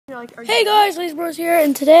Hey guys, Lazy Bros here,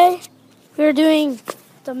 and today we're doing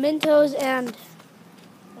the Mentos and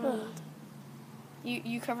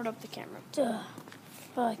you covered up the camera. Oh,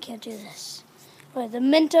 I can't do this. Wait, the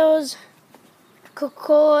Mentos,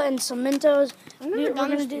 Coca-Cola, and some Mentos. We're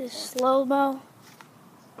gonna do this slow-mo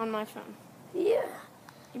On my phone. Yeah.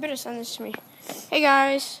 You better send this to me. Hey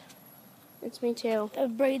guys, it's me too. A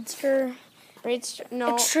Braidster,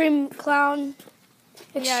 no. Extreme Clown,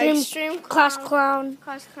 Extreme Class Clown.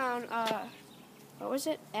 Class Clown. What was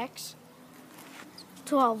it? X.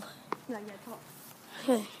 12. No, yeah, 12.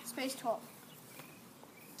 Okay. Space 12.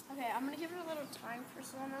 Okay, I'm gonna give it a little time for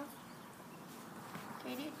slow-mo.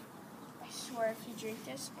 Katie, I swear if you drink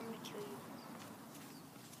this, I'm gonna kill you.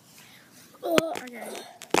 Okay.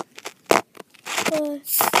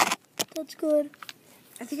 That's good.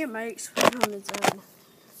 I think it might explode on its own.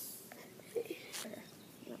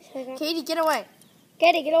 Katie, get away.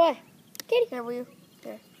 Katie, get away. Katie. Here, will you?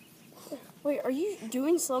 Here. Wait, are you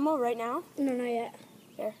doing slow-mo right now? No, not yet.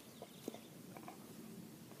 Here.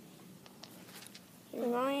 You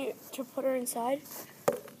want me to put her inside?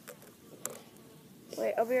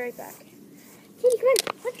 Wait, I'll be right back. Katie, come on.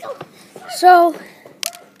 Let's go. So,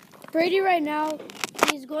 Brady right now,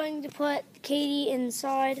 he's going to put Katie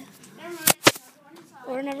inside. Never mind.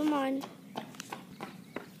 Or never mind.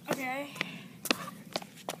 Okay.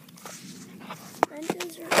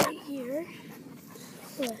 Mentos are right here.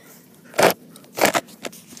 Look.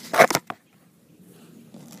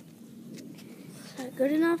 Is that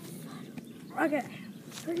good enough? Okay.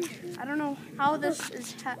 I don't know how this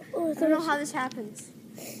is. I don't know how this happens.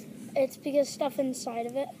 It's because stuff inside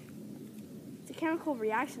of it. It's a chemical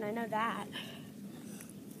reaction. I know that.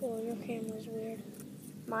 Oh, your camera's weird.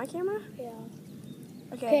 My camera? Yeah.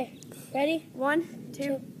 Okay. Ready? 1,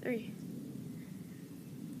 2, 3.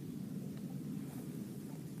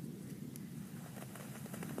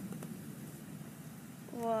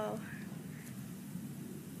 Whoa.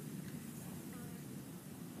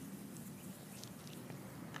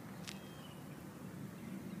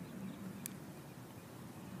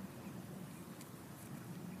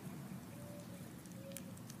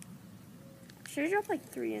 Should I drop like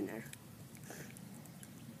 3 in there?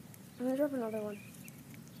 I'm gonna drop another one.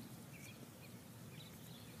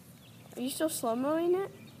 Are you still slow-moing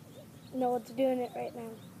it? No, it's doing it right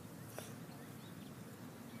now.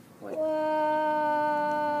 Wait. Whoa!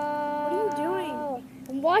 What are you doing?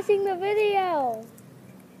 I'm watching the video.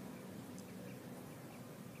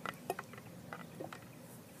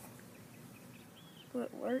 Will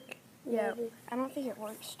it work? Yeah. Maybe. I don't think it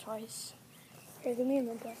works twice. Here, give me a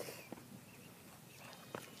minute.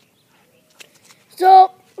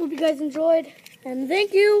 So, hope you guys enjoyed, and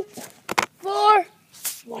thank you for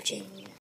watching.